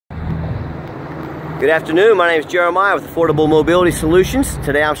Good afternoon, my name is Jeremiah with Affordable Mobility Solutions.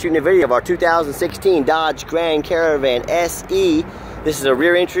 Today I'm shooting a video of our 2016 Dodge Grand Caravan SE. This is a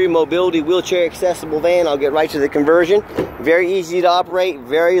rear entry mobility wheelchair accessible van. I'll get right to the conversion. Very easy to operate,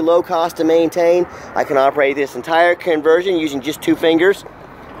 very low cost to maintain. I can operate this entire conversion using just 2 fingers.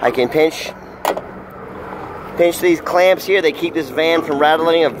 I can pinch these clamps here. They keep this van from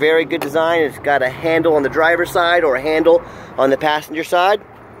rattling. A very good design. It's got a handle on the driver's side or a handle on the passenger side.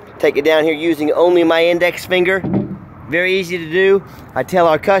 Take it down here using only my index finger. Very easy to do. I tell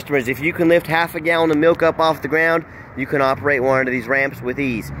our customers, if you can lift half a gallon of milk up off the ground, you can operate one of these ramps with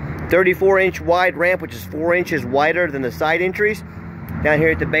ease. 34-inch wide ramp, which is 4 inches wider than the side entries. Down here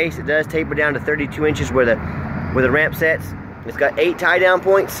at the base, it does taper down to 32 inches where the ramp sets. It's got 8 tie-down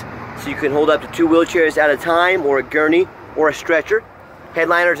points, so you can hold up to 2 wheelchairs at a time, or a gurney, or a stretcher.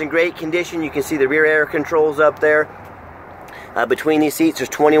 Headliner's in great condition. You can see the rear air controls up there. Between these seats, there's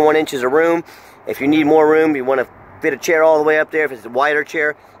 21 inches of room. If you need more room, you want to fit a chair all the way up there. If it's a wider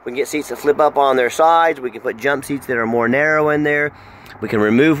chair, we can get seats that flip up on their sides. We can put jump seats that are more narrow in there. We can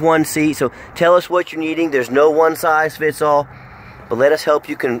remove one seat. So tell us what you're needing. There's no one size fits all, but let us help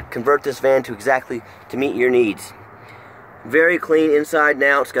you convert this van to meet your needs. Very clean inside and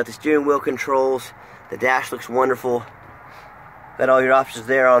out. It's got the steering wheel controls. The dash looks wonderful. Got all your options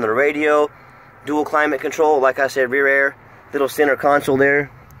there on the radio. Dual climate control, like I said, rear air. Little center console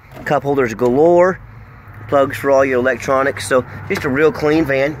there. Cup holders galore. Plugs for all your electronics. So just a real clean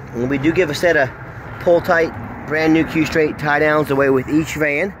van. And we do give a set of pull tight, brand new Q-straight tie downs away with each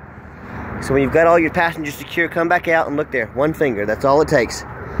van. So when you've got all your passengers secure, come back out and look there. 1 finger, that's all it takes.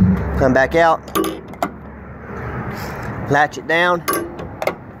 Come back out. Latch it down.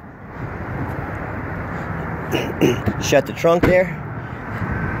 Shut the trunk there.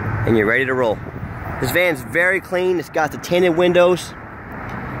 And you're ready to roll. This van's very clean. It's got the tinted windows.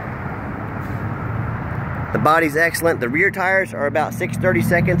 The body's excellent. The rear tires are about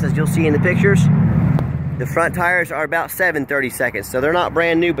 6/32, as you'll see in the pictures. The front tires are about 7/32. So they're not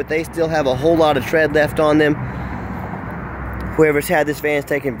brand new, but they still have a whole lot of tread left on them. Whoever's had this van's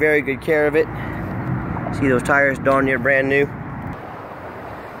taken very good care of it. See those tires, darn near brand new.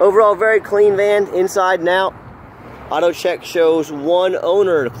 Overall, very clean van, inside and out. Auto check shows 1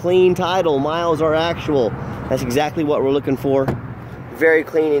 owner, clean title, miles are actual. That's exactly what we're looking for. Very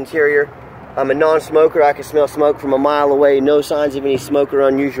clean interior. I'm a non-smoker. I can smell smoke from a mile away. No signs of any smoke or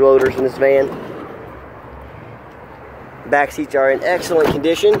unusual odors in this van. Back seats are in excellent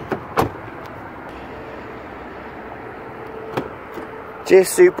condition.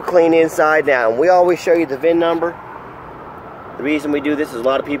 Just super clean inside now. And we always show you the VIN number. The reason we do this is a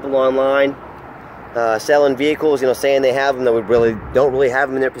lot of people online selling vehicles, saying they have them that we don't really have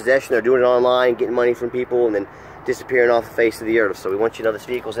them in their possession. They're doing it online, getting money from people, and then disappearing off the face of the earth. So we want you to know this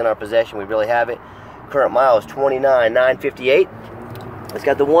vehicle's in our possession. We really have it. Current mile is 29,958. It's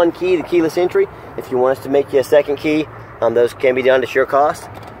got the 1 key, the keyless entry. If you want us to make you a second key, those can be done at your cost.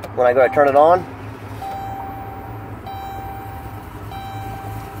 When I go to turn it on,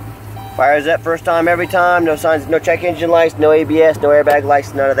 fires up first time every time. No signs, no check engine lights, no ABS, no airbag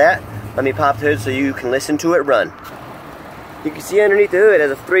lights, none of that. Let me pop the hood so you can listen to it run. You can see underneath the hood it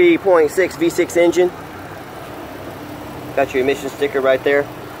has a 3.6 V6 engine. Got your emission sticker right there.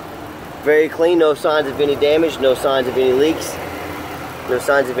 Very clean, no signs of any damage, no signs of any leaks, no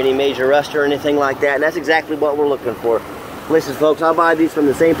signs of any major rust or anything like that. And that's exactly what we're looking for. Listen folks, I buy these from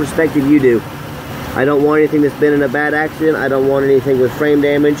the same perspective you do. I don't want anything that's been in a bad accident. I don't want anything with frame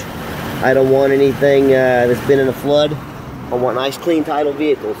damage. I don't want anything that's been in a flood. I want nice clean title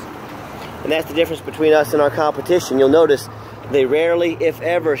vehicles. And that's the difference between us and our competition. You'll notice they rarely, if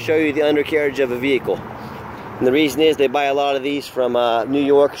ever, show you the undercarriage of a vehicle. And the reason is they buy a lot of these from New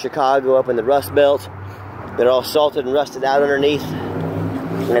York, Chicago, up in the Rust Belt. They're all salted and rusted out underneath.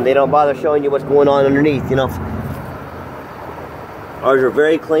 And they don't bother showing you what's going on underneath, Ours are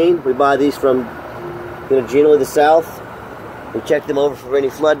very clean. We buy these from generally the South. We check them over for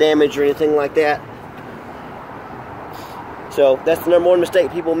any flood damage or anything like that. So that's the #1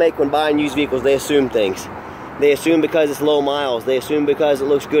 mistake people make when buying used vehicles. They assume things. They assume because it's low miles. They assume because it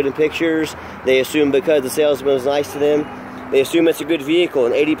looks good in pictures. They assume because the salesman was nice to them. They assume it's a good vehicle,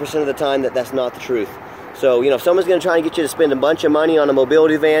 and 80% of the time that's not the truth. So, if someone's going to try and get you to spend a bunch of money on a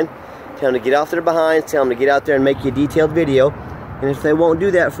mobility van, tell them to get off their behinds, tell them to get out there and make you a detailed video. And if they won't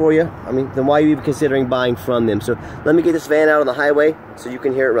do that for you, then why are you even considering buying from them? So let me get this van out on the highway so you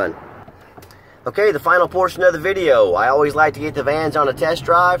can hear it run. Okay, the final portion of the video. I always like to get the vans on a test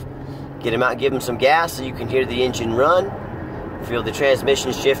drive, get them out and give them some gas so you can hear the engine run, feel the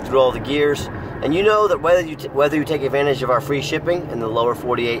transmission shift through all the gears, and you know that whether you take advantage of our free shipping in the lower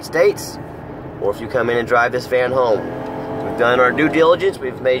 48 states, or if you come in and drive this van home. We've done our due diligence.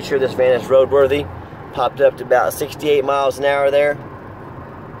 We've made sure this van is roadworthy. Popped up to about 68 miles an hour there.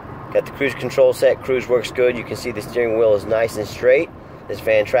 Got the cruise control set. Cruise works good. You can see the steering wheel is nice and straight. This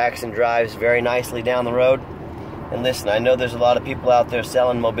van tracks and drives very nicely down the road. And listen, I know there's a lot of people out there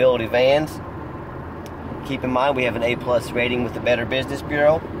selling mobility vans. Keep in mind we have an A+ rating with the Better Business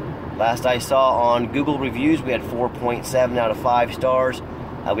Bureau. Last I saw on Google reviews, we had 4.7 out of 5 stars.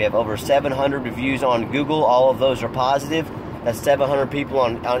 We have over 700 reviews on Google. All of those are positive. That's 700 people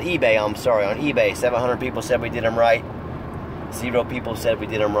on eBay. I'm sorry, on eBay. 700 people said we did them right. 0 people said we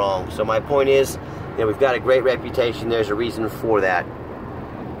did them wrong. So my point is, we've got a great reputation. There's a reason for that.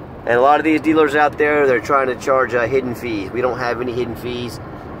 And a lot of these dealers out there, they're trying to charge hidden fees. We don't have any hidden fees.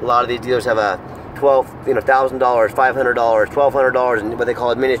 A lot of these dealers have a $1,000, $500, $1,200, and what they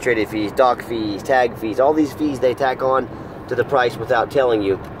call administrative fees, dock fees, tag fees, all these fees they tack on to the price without telling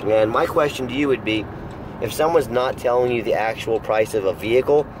you. And my question to you would be, if someone's not telling you the actual price of a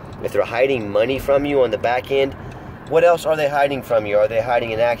vehicle, if they're hiding money from you on the back end, what else are they hiding from you? Are they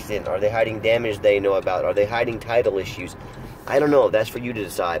hiding an accident? Are they hiding damage they know about? Are they hiding title issues? I don't know. That's for you to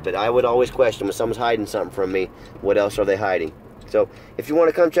decide. But I would always question, when someone's hiding something from me, what else are they hiding? So if you want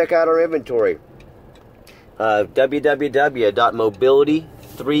to come check out our inventory,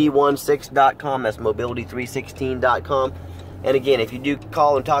 www.mobility316.com. That's mobility316.com. And again, if you do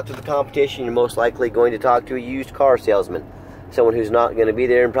call and talk to the competition, you're most likely going to talk to a used car salesman. Someone who's not going to be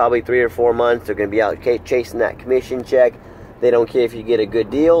there in probably 3 or 4 months. They're going to be out chasing that commission check. They don't care if you get a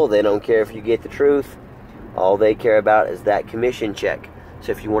good deal. They don't care if you get the truth. All they care about is that commission check.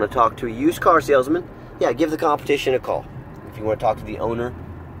 So if you want to talk to a used car salesman, yeah, give the competition a call. If you want to talk to the owner,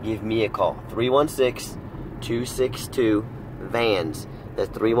 give me a call. 316-262-VANS. That's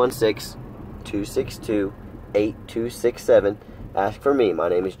 316-262-8267. Ask for me. My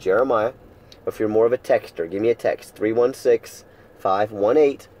name is Jeremiah. Or if you're more of a texter, give me a text.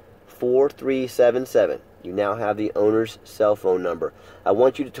 316-518-4377. You now have the owner's cell phone number. I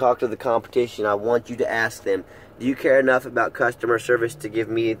want you to talk to the competition. I want you to ask them, do you care enough about customer service to give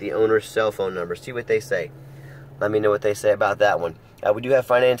me the owner's cell phone number? See what they say. Let me know what they say about that one. We do have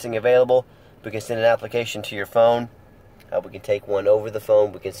financing available. We can send an application to your phone. We can take one over the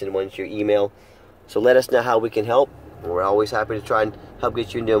phone. We can send one to your email. So let us know how we can help. We're always happy to try and help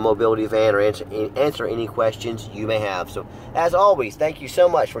get you into a mobility van or answer any questions you may have. So, as always, thank you so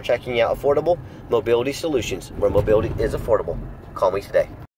much for checking out Affordable Mobility Solutions, where mobility is affordable. Call me today.